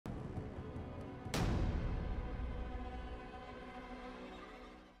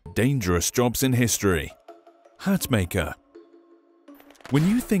Dangerous jobs in history. Hat maker. When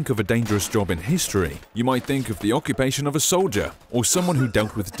you think of a dangerous job in history, you might think of the occupation of a soldier or someone who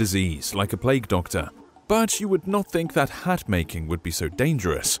dealt with disease, like a plague doctor. But you would not think that hat making would be so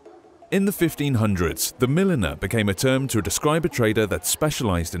dangerous. In the 1500s, the milliner became a term to describe a trader that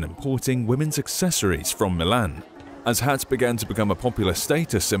specialized in importing women's accessories from Milan. As hats began to become a popular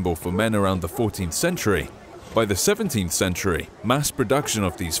status symbol for men around the 14th century, by the 17th century, mass production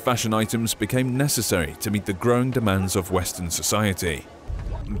of these fashion items became necessary to meet the growing demands of Western society.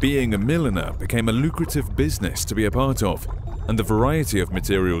 Being a milliner became a lucrative business to be a part of, and the variety of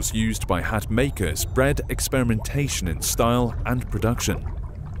materials used by hat makers bred experimentation in style and production.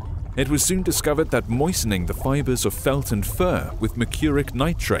 It was soon discovered that moistening the fibers of felt and fur with mercuric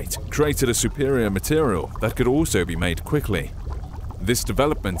nitrate created a superior material that could also be made quickly. This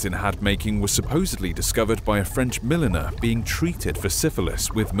development in hat making was supposedly discovered by a French milliner being treated for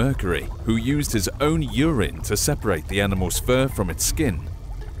syphilis with mercury, who used his own urine to separate the animal's fur from its skin.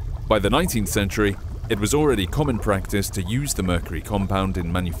 By the 19th century, it was already common practice to use the mercury compound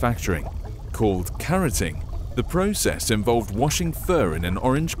in manufacturing. Called carroting, the process involved washing fur in an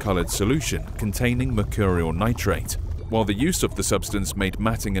orange-colored solution containing mercurial nitrate. While the use of the substance made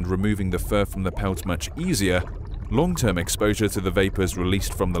matting and removing the fur from the pelt much easier, long-term exposure to the vapors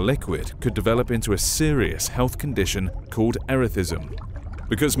released from the liquid could develop into a serious health condition called erethism.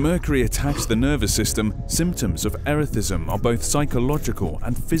 Because mercury attacks the nervous system, symptoms of erethism are both psychological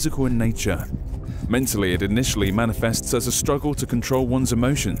and physical in nature. Mentally, it initially manifests as a struggle to control one's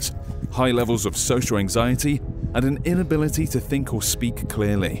emotions, high levels of social anxiety, and an inability to think or speak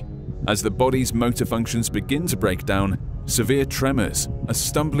clearly. As the body's motor functions begin to break down, severe tremors, a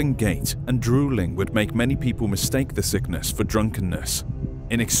stumbling gait, and drooling would make many people mistake the sickness for drunkenness.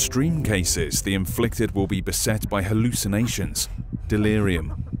 In extreme cases, the afflicted will be beset by hallucinations,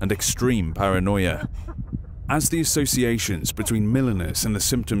 delirium, and extreme paranoia. As the associations between milliners and the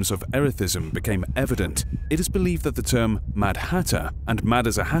symptoms of erethism became evident, it is believed that the term Mad Hatter and Mad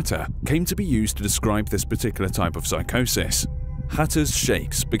as a Hatter came to be used to describe this particular type of psychosis. Hatter's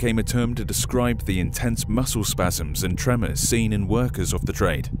shakes became a term to describe the intense muscle spasms and tremors seen in workers of the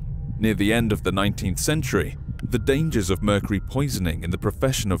trade. Near the end of the 19th century, the dangers of mercury poisoning in the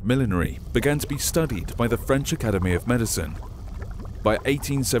profession of millinery began to be studied by the French Academy of Medicine. By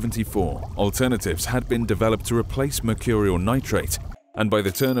 1874, alternatives had been developed to replace mercurial nitrate, and by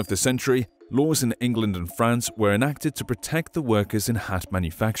the turn of the century, laws in England and France were enacted to protect the workers in hat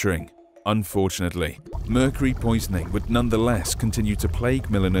manufacturing. Unfortunately, mercury poisoning would nonetheless continue to plague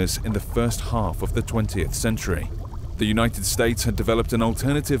milliners in the first half of the 20th century. The United States had developed an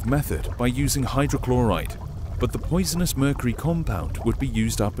alternative method by using hydrochloride, but the poisonous mercury compound would be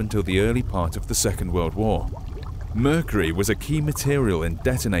used up until the early part of the Second World War. Mercury was a key material in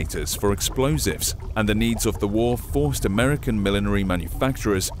detonators for explosives, and the needs of the war forced American millinery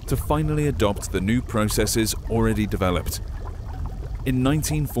manufacturers to finally adopt the new processes already developed. In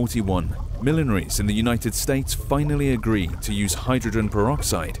 1941, millineries in the United States finally agreed to use hydrogen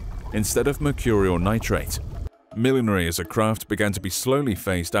peroxide instead of mercurial nitrate. Millinery as a craft began to be slowly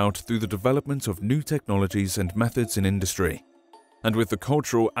phased out through the development of new technologies and methods in industry. And with the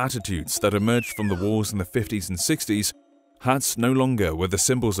cultural attitudes that emerged from the wars in the 50s and 60s, hats no longer were the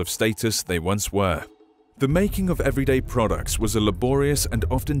symbols of status they once were. The making of everyday products was a laborious and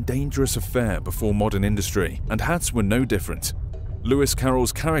often dangerous affair before modern industry, and hats were no different. Lewis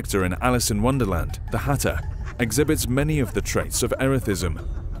Carroll's character in Alice in Wonderland, the Hatter, exhibits many of the traits of erethism,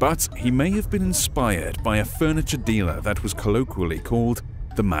 but he may have been inspired by a furniture dealer that was colloquially called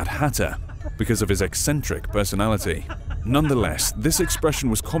the Mad Hatter because of his eccentric personality. Nonetheless, this expression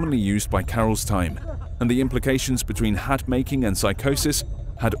was commonly used by Carroll's time, and the implications between hat making and psychosis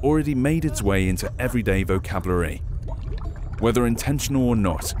had already made its way into everyday vocabulary. Whether intentional or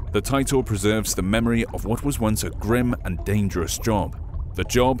not, the title preserves the memory of what was once a grim and dangerous job, the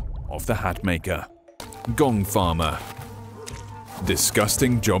job of the hat maker. Gong farmer.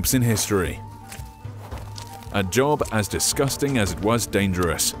 Disgusting jobs in history. A job as disgusting as it was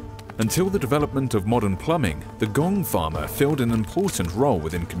dangerous. Until the development of modern plumbing, the gong farmer filled an important role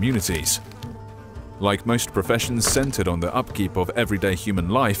within communities. Like most professions centered on the upkeep of everyday human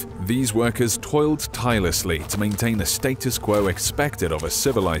life, these workers toiled tirelessly to maintain the status quo expected of a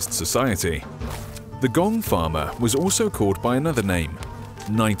civilized society. The gong farmer was also called by another name,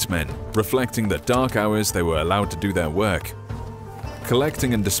 nightmen, reflecting the dark hours they were allowed to do their work.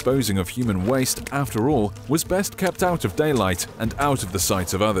 Collecting and disposing of human waste, after all, was best kept out of daylight and out of the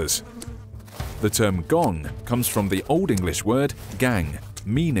sight of others. The term gong comes from the Old English word gang,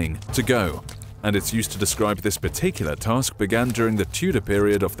 meaning to go. and its use to describe this particular task began during the Tudor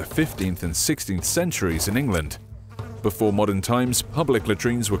period of the 15th and 16th centuries in England. Before modern times, public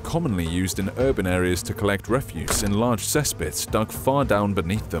latrines were commonly used in urban areas to collect refuse in large cesspits dug far down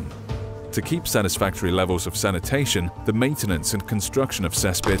beneath them. To keep satisfactory levels of sanitation, the maintenance and construction of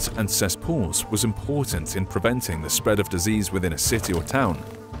cesspits and cesspools was important in preventing the spread of disease within a city or town.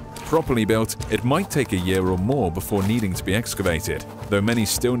 Properly built, it might take a year or more before needing to be excavated, though many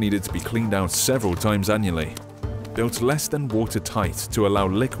still needed to be cleaned out several times annually. Built less than watertight to allow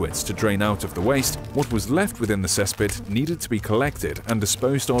liquids to drain out of the waste, what was left within the cesspit needed to be collected and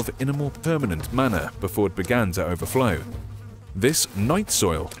disposed of in a more permanent manner before it began to overflow. This night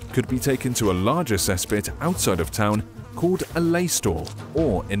soil could be taken to a larger cesspit outside of town called a lay stall,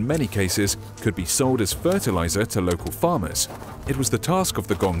 or in many cases could be sold as fertilizer to local farmers. It was the task of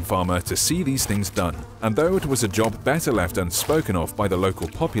the gong farmer to see these things done, and though it was a job better left unspoken of by the local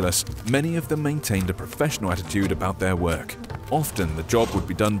populace, many of them maintained a professional attitude about their work. Often the job would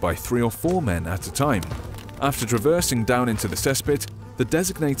be done by 3 or 4 men at a time. After traversing down into the cesspit, the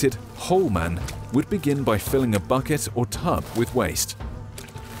designated hole man would begin by filling a bucket or tub with waste.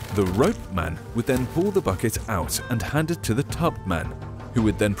 The rope man would then pull the bucket out and hand it to the tub man, who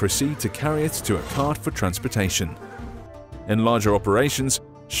would then proceed to carry it to a cart for transportation. In larger operations,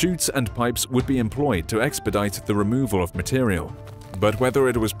 chutes and pipes would be employed to expedite the removal of material. But whether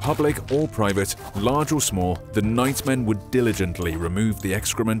it was public or private, large or small, the nightmen would diligently remove the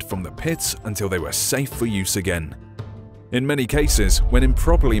excrement from the pits until they were safe for use again. In many cases, when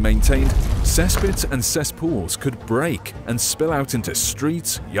improperly maintained, cesspits and cesspools could break and spill out into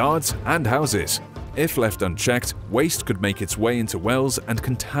streets, yards, and houses. If left unchecked, waste could make its way into wells and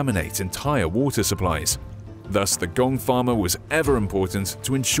contaminate entire water supplies. Thus, the gong farmer was ever important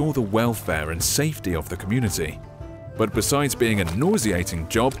to ensure the welfare and safety of the community. But besides being a nauseating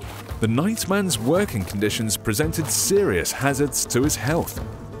job, the nightman's working conditions presented serious hazards to his health.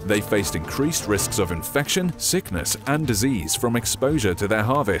 They faced increased risks of infection, sickness, and disease from exposure to their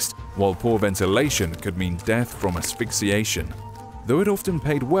harvest, while poor ventilation could mean death from asphyxiation. Though it often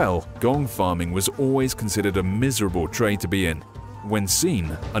paid well, gong farming was always considered a miserable trade to be in. When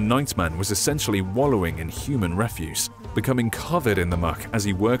seen, a nightman was essentially wallowing in human refuse, becoming covered in the muck as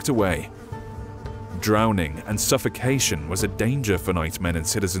he worked away. Drowning and suffocation was a danger for nightmen and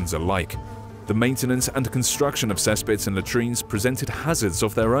citizens alike. The maintenance and construction of cesspits and latrines presented hazards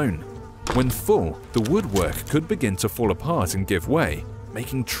of their own. When full, the woodwork could begin to fall apart and give way,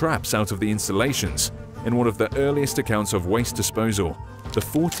 making traps out of the installations. In one of the earliest accounts of waste disposal, the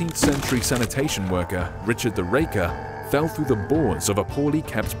 14th century sanitation worker, Richard the Raker, fell through the boards of a poorly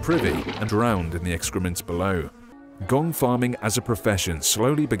kept privy and drowned in the excrement below. Gong farming as a profession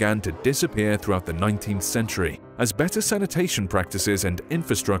slowly began to disappear throughout the 19th century, as better sanitation practices and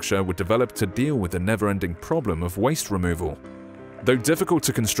infrastructure were developed to deal with the never-ending problem of waste removal. Though difficult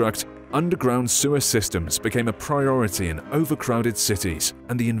to construct, underground sewer systems became a priority in overcrowded cities,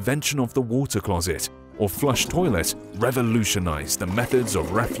 and the invention of the water closet, or flush toilet, revolutionized the methods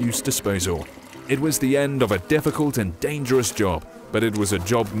of refuse disposal. It was the end of a difficult and dangerous job, but it was a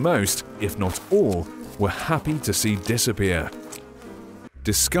job most, if not all, were happy to see disappear.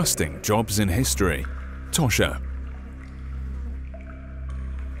 Disgusting jobs in history. Tosher.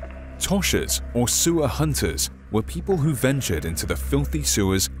 Toshers, or sewer hunters, were people who ventured into the filthy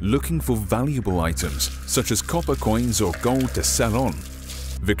sewers looking for valuable items, such as copper coins or gold to sell on.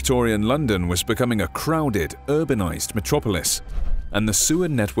 Victorian London was becoming a crowded, urbanized metropolis, and the sewer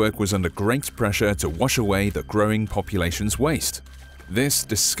network was under great pressure to wash away the growing population's waste. This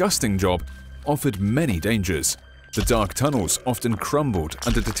disgusting job offered many dangers. The dark tunnels often crumbled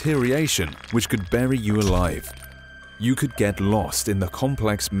under deterioration, which could bury you alive. You could get lost in the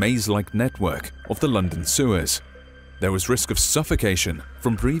complex maze-like network of the London sewers. There was risk of suffocation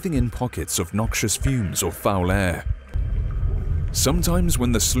from breathing in pockets of noxious fumes or foul air. Sometimes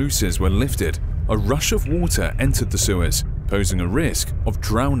when the sluices were lifted, a rush of water entered the sewers, posing a risk of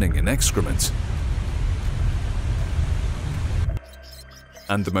drowning in excrement.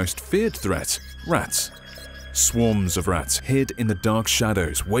 And the most feared threat, rats. Swarms of rats hid in the dark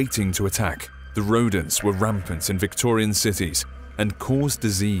shadows waiting to attack. The rodents were rampant in Victorian cities and caused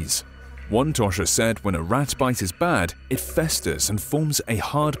disease. One tosher said when a rat bite is bad, it festers and forms a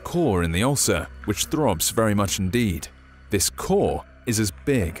hard core in the ulcer, which throbs very much indeed. This core is as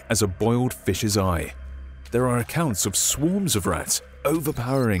big as a boiled fish's eye. There are accounts of swarms of rats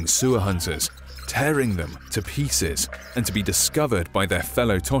overpowering sewer hunters, tearing them to pieces, and to be discovered by their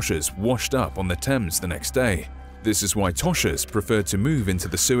fellow toshers washed up on the Thames the next day. This is why toshers preferred to move into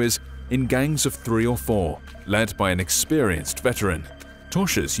the sewers in gangs of 3 or 4, led by an experienced veteran.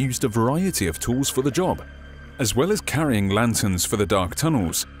 Toshas used a variety of tools for the job. As well as carrying lanterns for the dark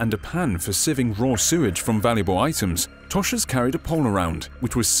tunnels and a pan for sieving raw sewage from valuable items, Toshas carried a pole around,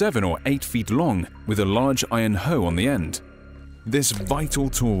 which was 7 or 8 feet long with a large iron hoe on the end. This vital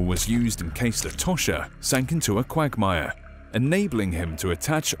tool was used in case the Tosha sank into a quagmire, enabling him to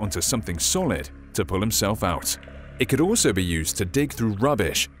attach onto something solid to pull himself out. It could also be used to dig through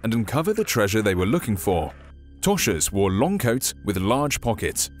rubbish and uncover the treasure they were looking for. Toshas wore long coats with large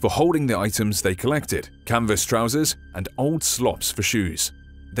pockets for holding the items they collected, canvas trousers, and old slops for shoes.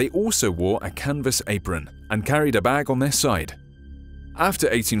 They also wore a canvas apron and carried a bag on their side. After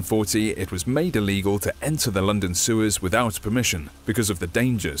 1840, it was made illegal to enter the London sewers without permission because of the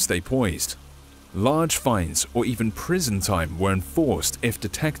dangers they posed. Large fines or even prison time were enforced if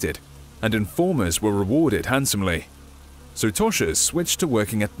detected, and informers were rewarded handsomely. So Toshas switched to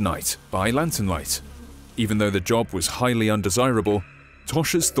working at night by lantern light. Even though the job was highly undesirable,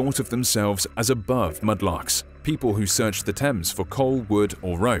 Toshas thought of themselves as above mudlarks, people who searched the Thames for coal, wood,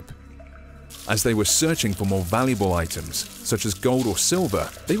 or rope. As they were searching for more valuable items, such as gold or silver,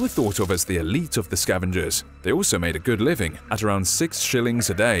 they were thought of as the elite of the scavengers. They also made a good living at around 6 shillings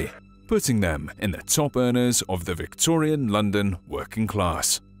a day, putting them in the top earners of the Victorian London working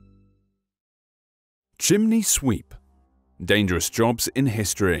class. Chimney sweep. Dangerous jobs in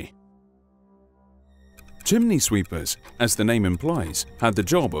history. Chimney sweepers, as the name implies, had the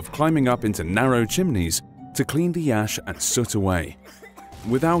job of climbing up into narrow chimneys to clean the ash and soot away.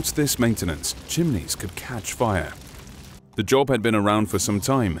 Without this maintenance, chimneys could catch fire. The job had been around for some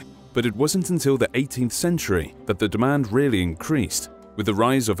time, but it wasn't until the 18th century that the demand really increased, with the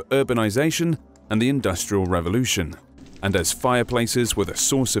rise of urbanization and the Industrial Revolution. And as fireplaces were the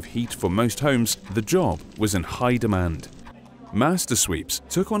source of heat for most homes, the job was in high demand. Master sweeps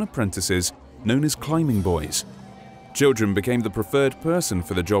took on apprentices known as climbing boys. Children became the preferred person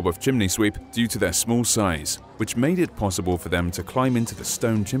for the job of chimney sweep due to their small size, which made it possible for them to climb into the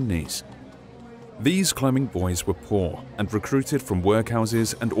stone chimneys. These climbing boys were poor and recruited from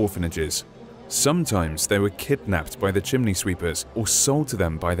workhouses and orphanages. Sometimes they were kidnapped by the chimney sweepers or sold to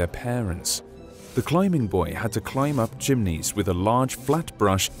them by their parents. The climbing boy had to climb up chimneys with a large flat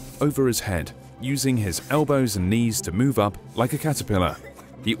brush over his head, using his elbows and knees to move up like a caterpillar.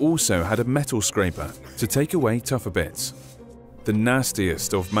 He also had a metal scraper to take away tougher bits. The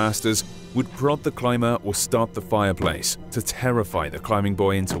nastiest of masters would prod the climber or start the fireplace to terrify the climbing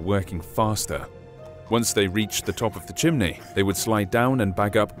boy into working faster. Once they reached the top of the chimney, they would slide down and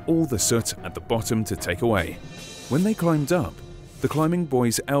bag up all the soot at the bottom to take away. When they climbed up, the climbing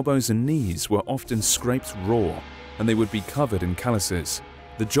boy's elbows and knees were often scraped raw, and they would be covered in calluses.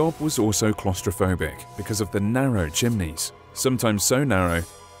 The job was also claustrophobic because of the narrow chimneys, sometimes so narrow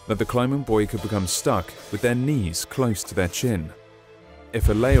that the climbing boy could become stuck with their knees close to their chin. If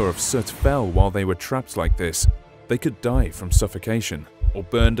a layer of soot fell while they were trapped like this, they could die from suffocation or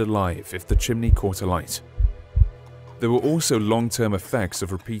burned alive if the chimney caught alight. There were also long-term effects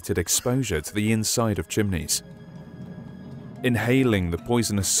of repeated exposure to the inside of chimneys. Inhaling the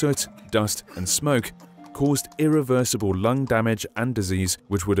poisonous soot, dust, and smoke caused irreversible lung damage and disease,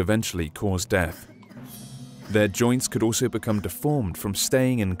 which would eventually cause death. Their joints could also become deformed from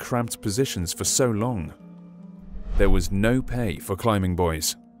staying in cramped positions for so long. There was no pay for climbing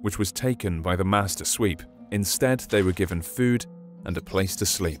boys, which was taken by the master sweep. Instead, they were given food and a place to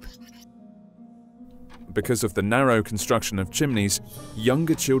sleep. Because of the narrow construction of chimneys,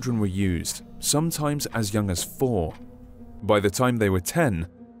 younger children were used, sometimes as young as 4. By the time they were 10,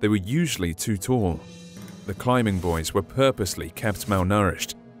 they were usually too tall. The climbing boys were purposely kept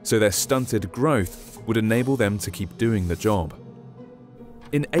malnourished, so their stunted growth would enable them to keep doing the job.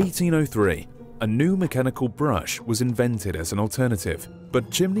 In 1803, a new mechanical brush was invented as an alternative, but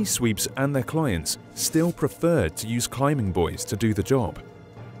chimney sweeps and their clients still preferred to use climbing boys to do the job.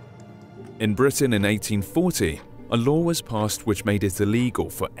 In Britain in 1840, a law was passed which made it illegal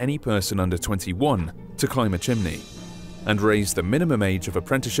for any person under 21 to climb a chimney, and raised the minimum age of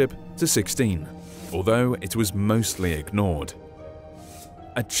apprenticeship to 16, although it was mostly ignored.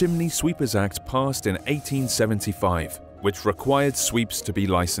 A Chimney Sweepers Act passed in 1875, which required sweeps to be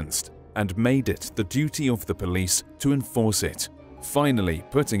licensed, and made it the duty of the police to enforce it, finally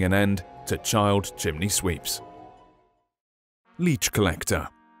putting an end to child chimney sweeps. Leech collector.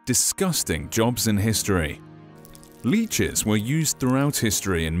 Disgusting jobs in history. Leeches were used throughout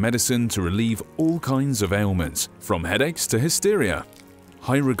history in medicine to relieve all kinds of ailments, from headaches to hysteria.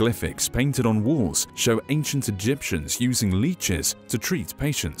 Hieroglyphics painted on walls show ancient Egyptians using leeches to treat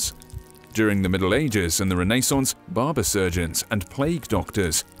patients. During the Middle Ages and the Renaissance, barber surgeons and plague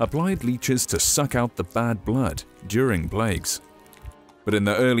doctors applied leeches to suck out the bad blood during plagues. But in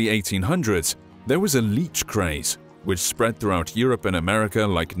the early 1800s, there was a leech craze, which spread throughout Europe and America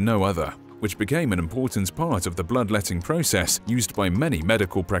like no other, which became an important part of the bloodletting process used by many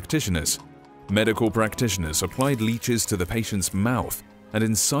medical practitioners. Medical practitioners applied leeches to the patient's mouth and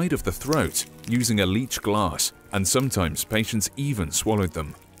inside of the throat using a leech glass, and sometimes patients even swallowed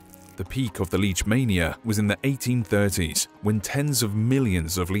them. The peak of the leech mania was in the 1830s, when tens of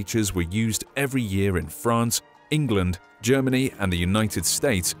millions of leeches were used every year in France, England, Germany, and the United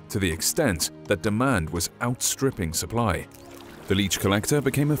States, to the extent that demand was outstripping supply. The leech collector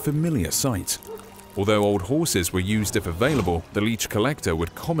became a familiar sight. Although old horses were used if available, the leech collector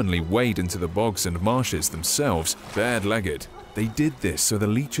would commonly wade into the bogs and marshes themselves, bare-legged. They did this so the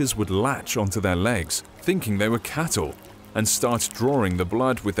leeches would latch onto their legs, thinking they were cattle, and start drawing the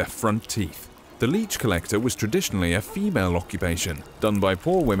blood with their front teeth. The leech collector was traditionally a female occupation, done by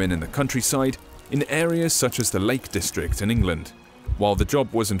poor women in the countryside in areas such as the Lake District in England. While the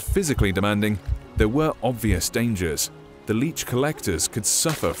job wasn't physically demanding, there were obvious dangers. The leech collectors could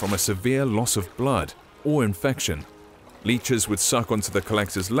suffer from a severe loss of blood or infection. Leeches would suck onto the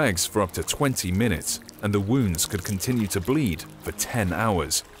collector's legs for up to 20 minutes, and the wounds could continue to bleed for 10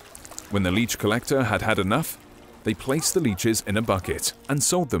 hours. When the leech collector had had enough, they placed the leeches in a bucket and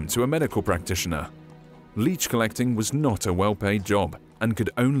sold them to a medical practitioner. Leech collecting was not a well-paid job and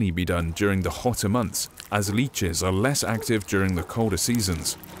could only be done during the hotter months, as leeches are less active during the colder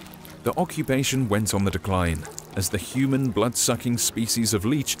seasons. The occupation went on the decline, as the human blood-sucking species of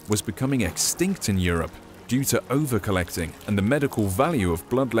leech was becoming extinct in Europe due to over-collecting, and the medical value of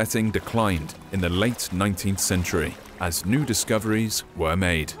bloodletting declined in the late 19th century as new discoveries were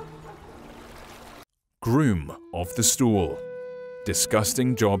made. Groom of the stool.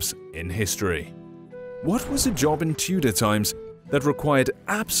 Disgusting jobs in history. What was a job in Tudor times that required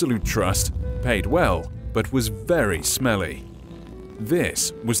absolute trust, paid well, but was very smelly?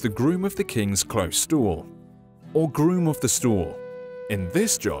 This was the groom of the king's close stool, or groom of the stool. In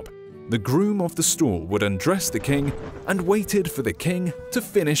this job, the groom of the stool would undress the king and waited for the king to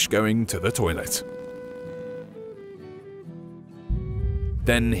finish going to the toilet.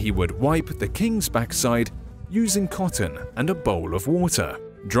 Then he would wipe the king's backside using cotton and a bowl of water,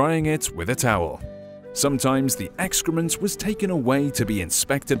 drying it with a towel. Sometimes the excrement was taken away to be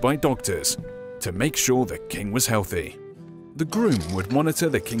inspected by doctors to make sure the king was healthy. The groom would monitor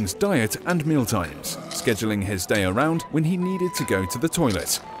the king's diet and mealtimes, scheduling his day around when he needed to go to the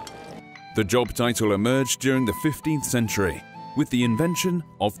toilet. The job title emerged during the 15th century with the invention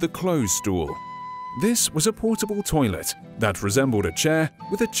of the close stool. This was a portable toilet that resembled a chair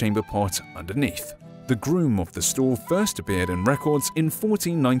with a chamber pot underneath. The groom of the stool first appeared in records in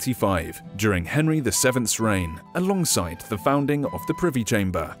 1495 during Henry VII's reign, alongside the founding of the Privy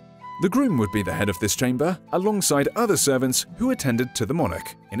Chamber. The groom would be the head of this chamber, alongside other servants who attended to the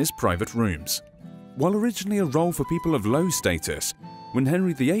monarch in his private rooms. While originally a role for people of low status, when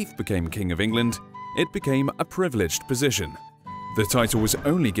Henry VIII became King of England, it became a privileged position. The title was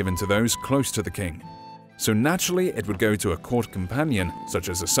only given to those close to the king, so naturally it would go to a court companion, such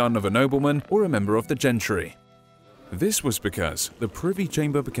as a son of a nobleman or a member of the gentry. This was because the Privy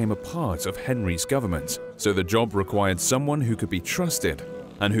Chamber became a part of Henry's government, so the job required someone who could be trusted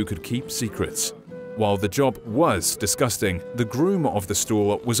and who could keep secrets. While the job was disgusting, the groom of the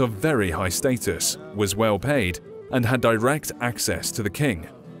stool was of very high status, was well paid, and had direct access to the king,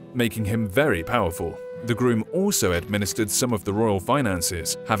 making him very powerful. The groom also administered some of the royal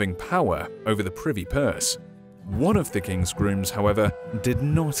finances, having power over the privy purse. One of the king's grooms, however, did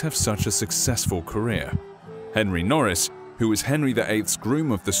not have such a successful career. Henry Norris, who was Henry VIII's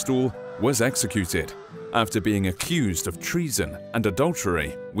groom of the stool, was executed after being accused of treason and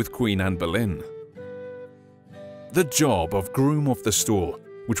adultery with Queen Anne Boleyn. The job of groom of the stool,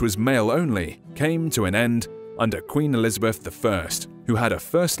 which was male only, came to an end under Queen Elizabeth I, who had a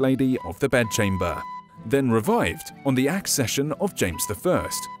First Lady of the Bedchamber, then revived on the accession of James I,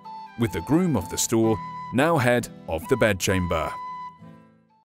 with the groom of the stool now head of the bedchamber.